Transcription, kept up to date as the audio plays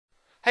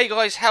Hey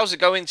guys, how's it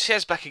going?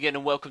 Ches back again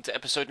and welcome to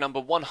episode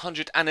number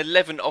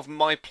 111 of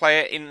My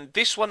Player. In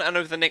this one and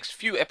over the next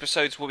few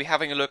episodes we'll be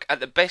having a look at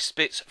the best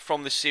bits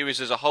from the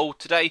series as a whole.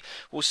 Today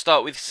we'll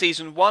start with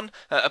Season 1.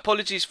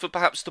 Apologies for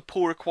perhaps the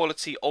poorer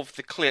quality of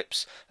the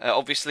clips.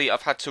 Obviously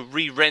I've had to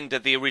re-render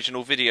the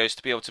original videos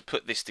to be able to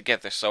put this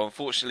together, so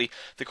unfortunately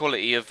the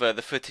quality of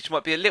the footage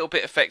might be a little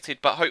bit affected,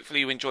 but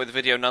hopefully you enjoy the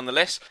video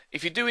nonetheless.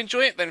 If you do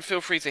enjoy it, then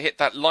feel free to hit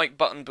that like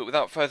button, but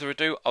without further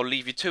ado I'll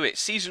leave you to it.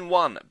 Season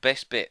 1,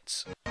 best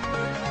bits.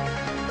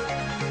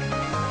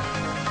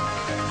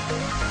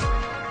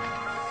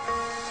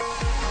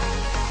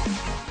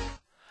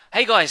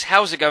 Hey guys,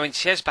 how's it going?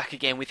 Ches back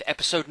again with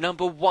episode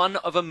number 1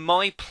 of a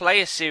My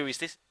Player series.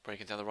 This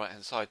breaking down the right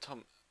hand side.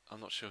 Tom, I'm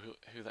not sure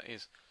who that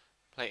is.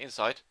 Play it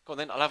inside. Go on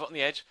then, I'll have it on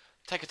the edge.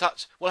 Take a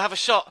touch. We'll have a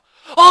shot.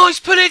 Oh, he's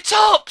put it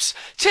tops!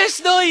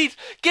 Chesnoid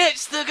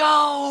gets the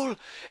goal!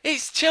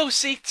 It's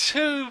Chelsea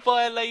 2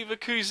 by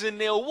Leverkusen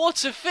 0.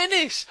 What a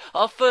finish!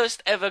 Our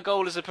first ever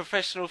goal as a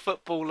professional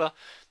footballer.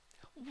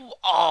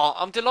 Oh,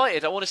 I'm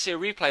delighted. I want to see a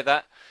replay of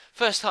that.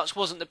 First touch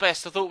wasn't the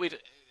best. I thought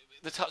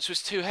the touch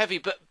was too heavy,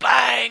 but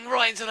bang!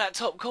 Right into that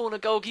top corner.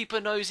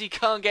 Goalkeeper knows he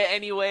can't get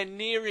anywhere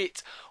near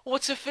it.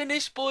 What a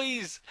finish,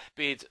 boys!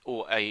 Bid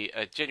or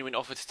a genuine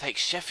offer to take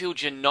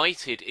Sheffield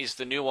United is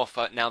the new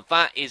offer. Now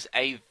that is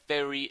a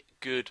very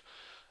good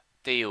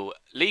deal.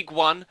 League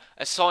One,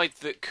 a side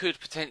that could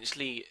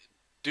potentially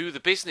do the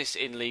business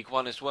in League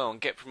One as well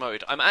and get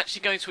promoted. I'm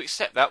actually going to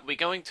accept that. We're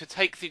going to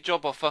take the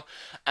job offer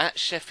at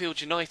Sheffield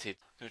United.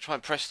 I'm going to try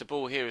and press the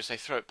ball here as they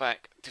throw it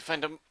back.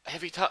 Defender,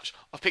 heavy touch.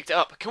 I've picked it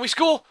up. Can we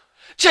score?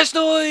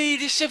 Chesnoid!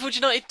 It's Sheffield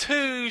United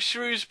 2,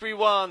 Shrewsbury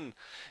 1.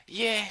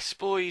 Yes,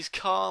 boys,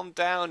 calm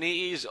down. It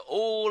is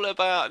all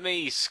about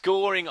me.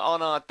 Scoring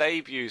on our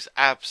debuts.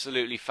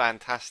 Absolutely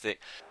fantastic.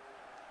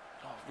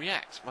 Oh,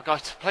 react. My guy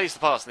plays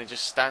the pass and then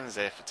just stands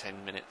there for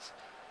 10 minutes.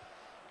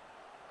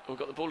 Oh, we've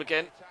got the ball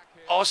again.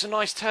 Oh, it's a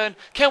nice turn.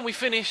 Can we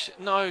finish?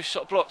 No,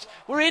 shot blocked.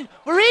 We're in!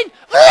 We're in!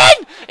 We're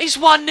in! It's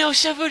 1-0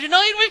 Sheffield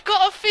United. We've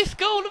got our 5th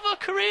goal of our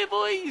career,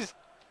 boys.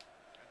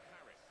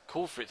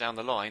 Call for it down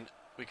the line.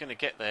 We're going to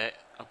get there.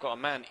 I've got a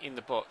man in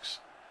the box.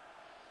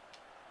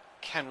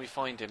 Can we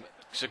find him?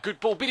 It's a good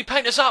ball. Billy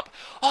Painter's up.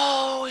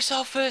 Oh, it's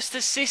our first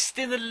assist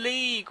in the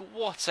league.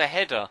 What a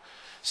header.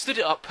 Stood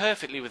it up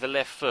perfectly with the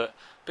left foot.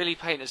 Billy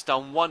Painter's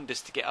done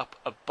wonders to get up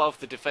above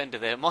the defender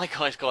there. My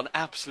guy's got an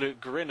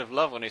absolute grin of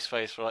love on his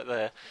face right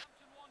there.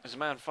 There's a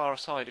man far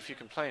aside if you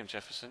can play him,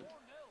 Jefferson.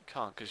 You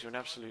can't because you're an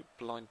absolute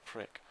blind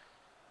prick.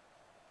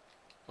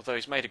 Although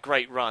he's made a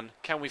great run.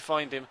 Can we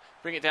find him?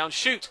 Bring it down.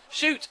 Shoot!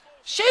 Shoot!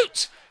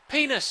 Shoot!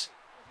 Penis!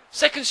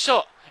 Second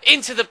shot!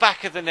 Into the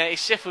back of the net.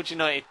 It's Sheffield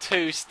United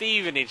 2,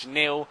 Stevenage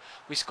 0.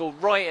 We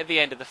scored right at the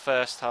end of the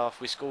first half.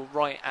 We scored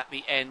right at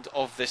the end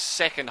of the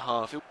second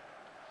half.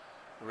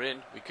 We're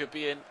in. We could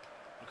be in.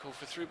 Call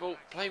for through ball.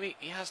 Play me.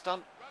 He has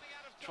done.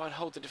 Try and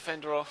hold the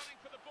defender off.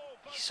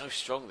 He's so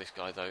strong, this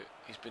guy, though.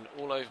 He's been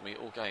all over me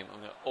all game.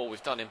 Oh,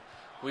 we've done him.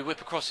 Can we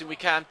whip across him? We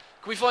can.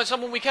 Can we find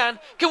someone? We can.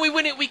 Can we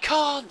win it? We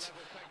can't.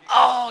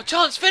 Oh,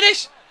 chance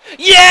finish.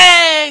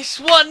 Yes!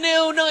 1-0,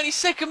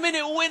 92nd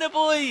minute winner,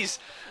 boys.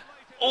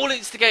 All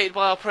instigated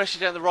by our pressure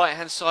down the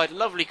right-hand side.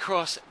 Lovely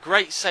cross.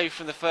 Great save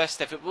from the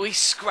first effort. But we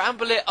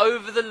scramble it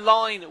over the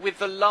line with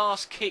the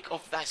last kick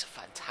off. That's a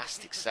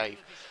fantastic save.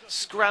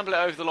 Scramble it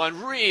over the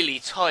line. Really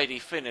tidy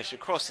finish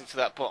across into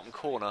that bottom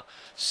corner.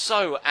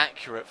 So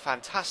accurate.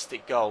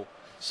 Fantastic goal.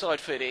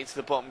 Side footed into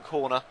the bottom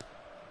corner.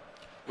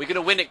 We're going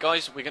to win it,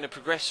 guys. We're going to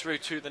progress through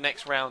to the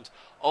next round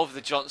of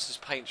the Johnson's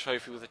Paint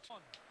Trophy with a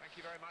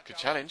good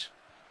challenge.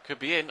 Could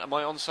be in. Am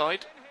I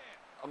onside?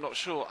 I'm not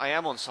sure. I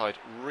am onside.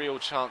 Real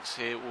chance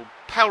here. We'll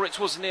power it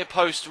towards the near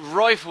post,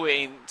 rifle it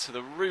into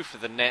the roof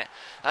of the net.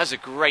 That's a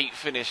great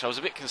finish. I was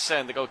a bit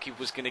concerned the goalkeeper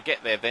was going to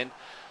get there then.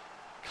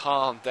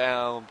 Calm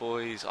down,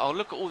 boys. Oh,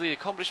 look at all the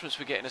accomplishments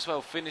we're getting as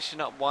well. Finishing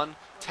up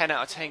 10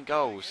 out of 10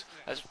 goals.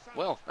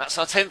 That's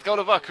our 10th goal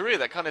of our career.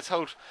 That kind of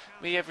told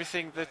me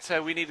everything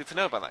that we needed to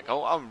know about that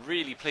goal. I'm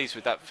really pleased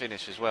with that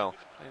finish as well.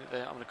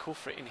 I'm going to call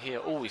for it in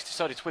here. Oh, he's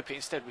decided to whip it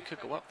instead. We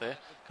could go up there.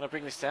 Can I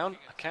bring this down?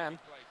 I can.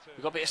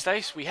 We've got a bit of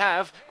space. We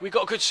have. We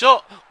got a good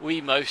shot.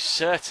 We most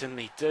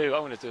certainly do.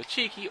 I'm going to do a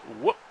cheeky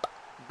whoop.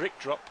 Brick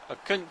drop. I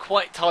couldn't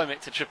quite time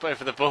it to trip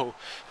over the ball.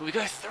 But we go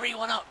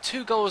 3-1 up.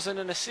 2 goals and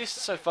an assist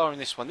so far in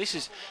this one. This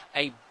is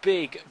a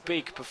big,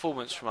 big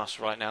performance from us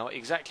right now.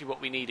 Exactly what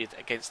we needed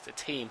against a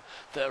team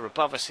that are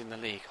above us in the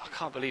league. I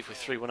can't believe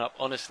we're 3-1 up,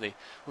 honestly.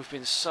 We've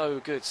been so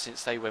good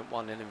since they went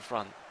 1-0 in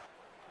front.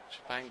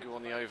 Chabangu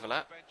on the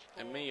overlap.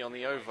 And me on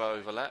the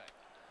overlap.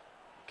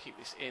 Keep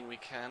this in, we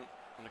can.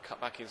 I'm going to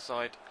cut back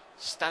inside.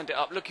 Stand it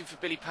up, looking for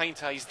Billy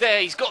Painter. He's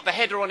there, he's got the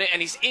header on it,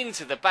 and he's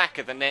into the back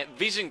of the net.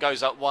 Vision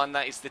goes up 1.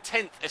 That is the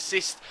 10th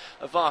assist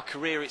of our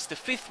career. It's the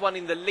 5th one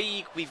in the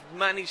league. We've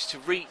managed to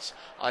reach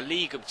our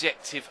league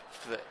objective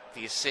for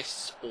the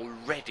assists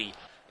already.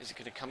 Is it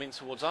going to come in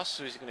towards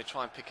us, or is it going to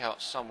try and pick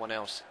out someone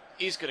else?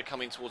 Is going to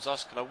come in towards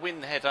us. Can I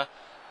win the header?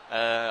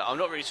 I'm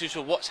not really too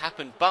sure what's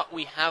happened, but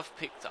we have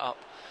picked up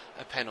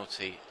a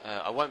penalty.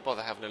 I won't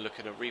bother having a look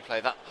at a replay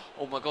of that.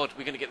 Oh my god,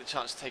 we're going to get the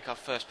chance to take our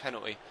first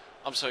penalty.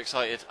 I'm so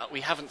excited.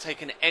 We haven't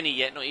taken any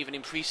yet, not even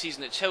in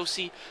pre-season at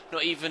Chelsea,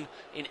 not even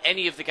in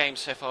any of the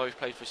games so far we've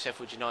played for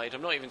Sheffield United.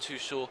 I'm not even too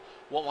sure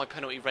what my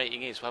penalty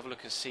rating is. We'll have a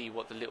look and see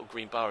what the little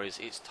green bar is.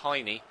 It's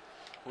tiny.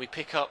 We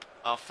pick up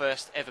our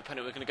first ever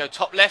penalty. We're going to go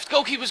top left.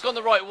 Goalkeeper's gone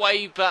the right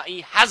way, but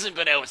he hasn't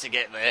been able to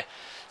get there.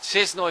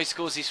 Chesnoy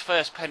scores his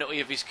first penalty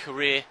of his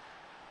career.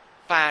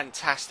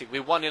 Fantastic.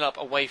 We're 1-0 up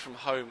away from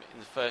home in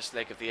the first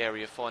leg of the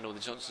area final,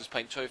 the Johnson's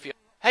Paint Trophy.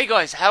 Hey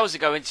guys, how's it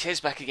going? Ches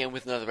back again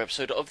with another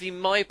episode of the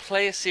My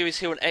Player series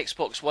here on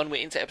Xbox One.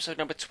 We're into episode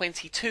number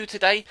 22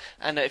 today,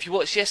 and if you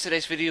watched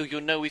yesterday's video,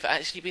 you'll know we've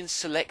actually been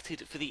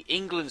selected for the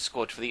England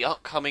squad for the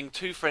upcoming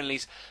 2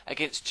 friendlies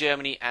against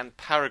Germany and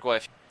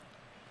Paraguay.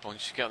 Oh, you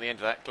should get on the end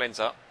of that.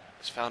 Glenn's up.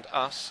 It's found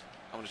us.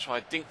 I'm going to try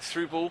a dink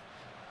through ball.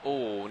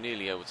 Oh,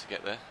 nearly able to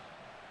get there.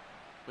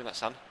 Win that,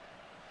 son.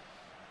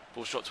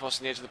 Ball shot to us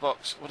on the edge of the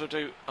box. What do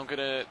I do? I'm going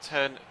to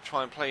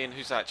try and play in.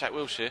 Who's that? Jack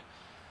Wilshere.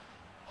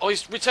 Oh,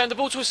 he's returned the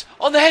ball to us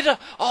on the header.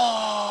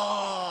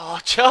 Oh,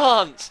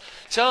 chance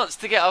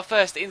to get our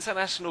first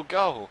international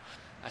goal.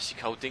 Ashley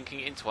Cole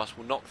dinking it into us.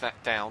 We'll knock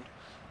that down.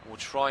 And we'll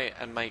try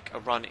and make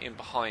a run in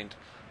behind.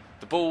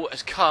 The ball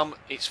has come.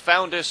 It's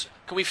found us.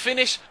 Can we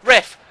finish?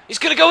 Ref, it's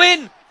going to go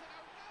in.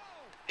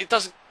 It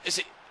doesn't. Is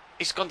it?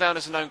 It's gone down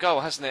as an own goal,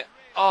 hasn't it?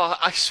 Oh,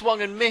 I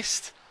swung and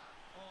missed.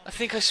 I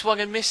think I swung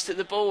and missed at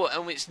the ball,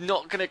 and it's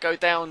not going to go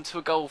down to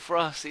a goal for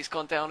us. It's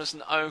gone down as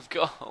an own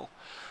goal.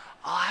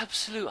 Oh,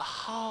 absolute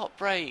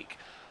heartbreak.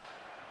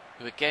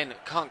 Who again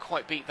can't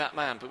quite beat that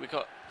man, but we've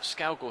got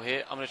Scougall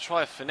here. I'm going to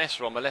try a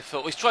finesser on my left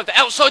foot. He's tried the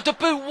outside the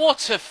boot.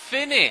 What a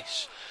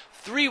finish!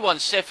 3-1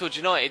 Sheffield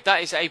United.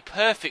 That is a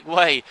perfect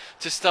way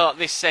to start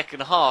this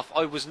second half.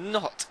 I was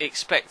not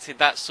expecting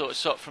that sort of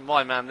shot from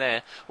my man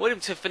there. I want him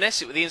to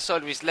finesse it with the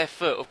inside of his left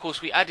foot. Of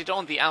course, we added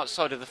on the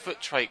outside of the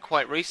foot trait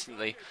quite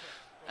recently.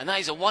 And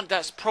that is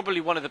that's probably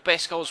one of the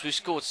best goals we've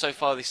scored so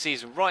far this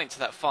season, right into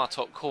that far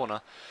top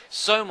corner.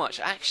 So much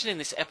action in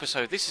this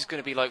episode. This is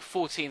going to be like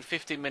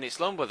 14-15 minutes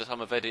long by the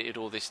time I've edited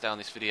all this down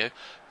this video.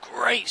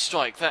 Great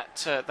strike, that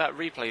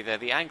replay there,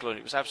 the angle on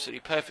it was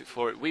absolutely perfect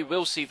for it. We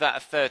will see that a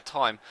third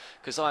time,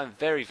 because I am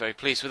very, very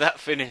pleased with that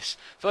finish.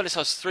 Furness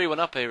has 3-1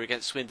 up here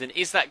against Swindon.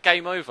 Is that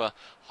game over?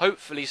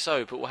 Hopefully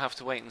so, but we'll have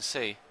to wait and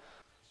see.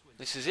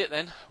 This is it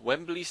then,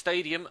 Wembley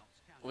Stadium.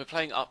 We're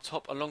playing up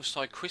top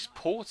alongside Chris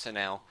Porter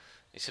now.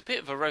 It's a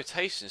bit of a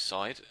rotation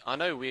side. I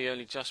know we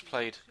only just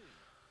played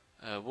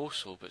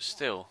Walsall, but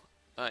still,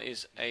 that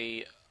is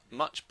a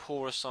much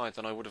poorer side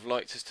than I would have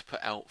liked us to put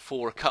out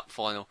for a cup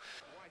final.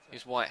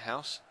 Here's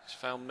Whitehouse. He's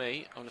found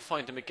me. I'm going to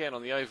find him again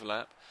on the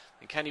overlap.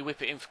 And can he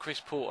whip it in for Chris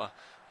Porter?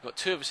 We've got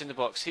 2 of us in the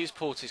box. Here's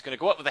Porter. He's going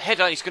to go up with a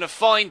header. He's going to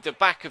find the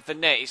back of the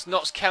net. It's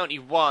Notts County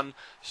 1.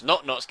 It's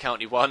not Notts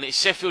County 1. It's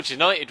Sheffield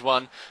United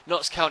 1.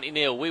 Notts County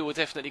 0. We will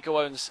definitely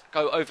go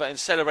over and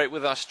celebrate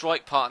with our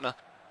strike partner.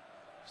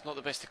 It's not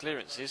the best of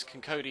clearances.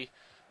 Can Cody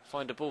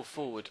find a ball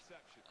forward?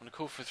 On a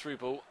call for a through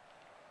ball.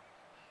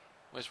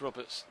 Where's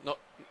Roberts? Not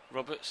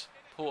Roberts.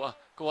 Porter.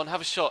 Go on,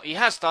 have a shot. He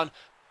has done.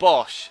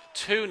 Bosh.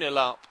 2-0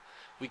 up.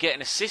 We get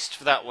an assist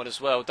for that one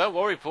as well. Don't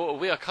worry, Porter.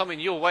 We are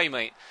coming your way,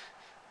 mate.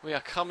 We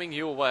are coming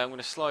your way. I'm going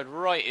to slide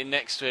right in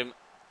next to him.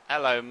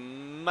 Hello,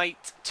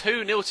 mate.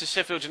 2-0 to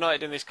Sheffield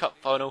United in this cup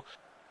final.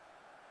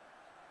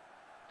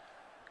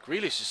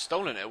 Grealish has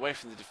stolen it away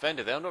from the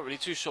defender there. I'm not really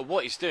too sure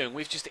what he's doing.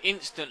 We've just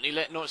instantly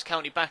let Notts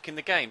County back in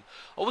the game.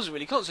 I wasn't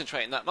really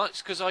concentrating that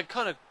much because I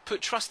kind of put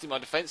trust in my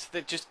defence that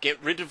they'd just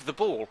get rid of the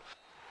ball.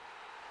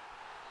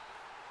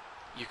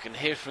 You can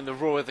hear from the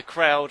roar of the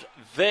crowd.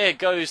 There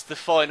goes the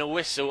final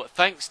whistle.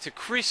 Thanks to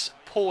Chris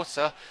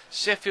Porter,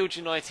 Sheffield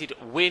United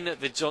win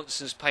the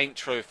Johnson's Paint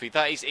Trophy.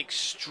 That is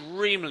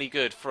extremely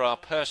good for our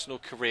personal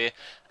career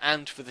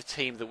and for the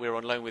team that we're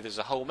on loan with as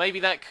a whole. Maybe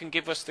that can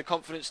give us the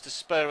confidence to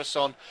spur us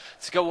on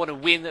to go on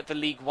and win the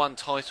League One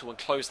title and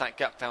close that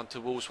gap down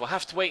to Wolves. We'll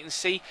have to wait and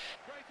see.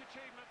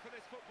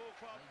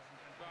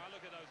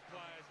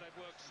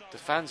 The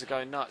fans are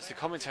going nuts. The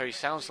commentary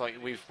sounds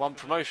like we've won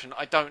promotion.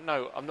 I don't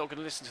know. I'm not going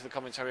to listen to the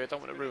commentary. I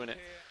don't want to ruin it.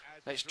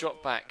 Let's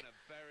drop back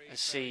and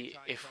see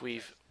if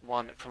we've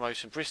won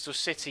promotion. Bristol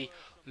City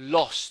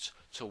lost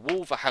to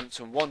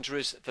Wolverhampton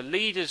Wanderers. The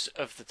leaders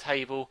of the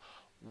table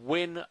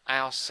win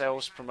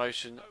ourselves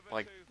promotion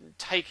by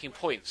taking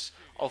points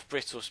off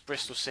Bristol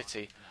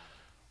City.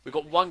 We've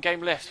got 1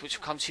 game left, which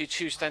will come to you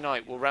Tuesday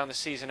night. We'll round the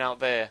season out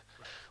there.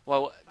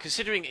 Well,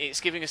 considering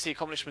it's giving us the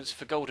accomplishments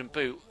for Golden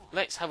Boot,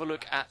 let's have a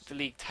look at the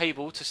league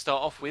table to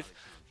start off with.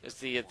 As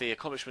the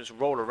accomplishments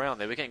roll around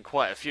there, we're getting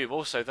quite a few,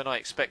 more so than I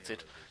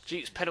expected.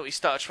 Jeeps, penalty,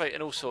 starter trait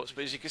and all sorts.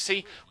 But as you can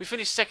see, we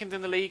finished 2nd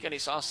in the league, and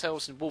it's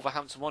ourselves and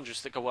Wolverhampton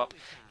Wanderers that go up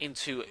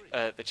into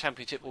the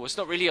Championship. Well, it's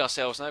not really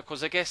ourselves now,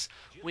 because I guess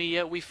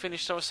we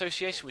finished our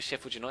association with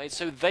Sheffield United,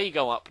 so they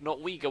go up,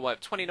 not we go up.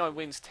 29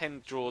 wins,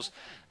 10 draws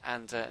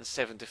and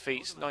 7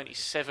 defeats,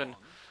 97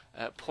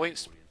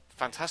 points.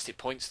 fantastic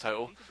points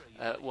total.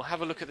 We'll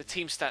have a look at the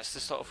team stats to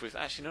start off with.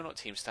 Actually, no, not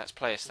team stats,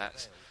 player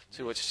stats.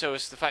 To show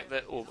us the fact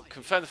that, or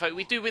confirm the fact that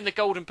we do win the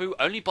Golden Boot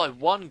only by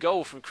 1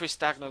 goal from Chris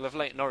Dagnall of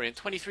Leyton Orient.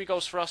 23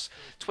 goals for us,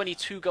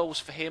 22 goals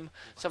for him.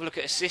 Let's have a look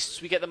at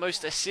assists. We get the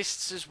most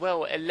assists as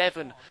well,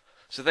 11.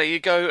 So there you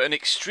go, an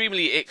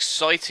extremely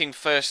exciting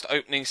first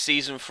opening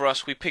season for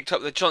us. We picked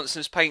up the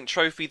Johnson's Paint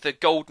Trophy, the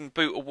Golden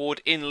Boot Award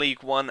in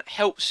League One,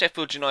 helped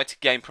Sheffield United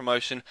gain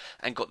promotion,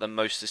 and got the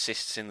most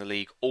assists in the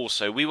league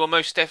also. We were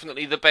most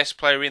definitely the best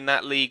player in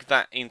that league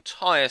that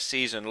entire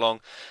season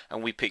long,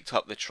 and we picked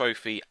up the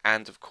trophy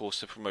and, of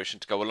course, the promotion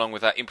to go along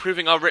with that,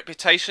 improving our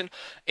reputation.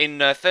 In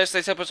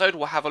Thursday's episode,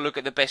 we'll have a look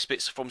at the best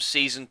bits from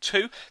Season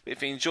 2.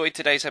 If you enjoyed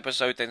today's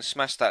episode, then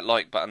smash that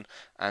like button,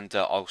 and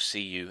I'll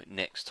see you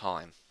next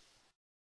time.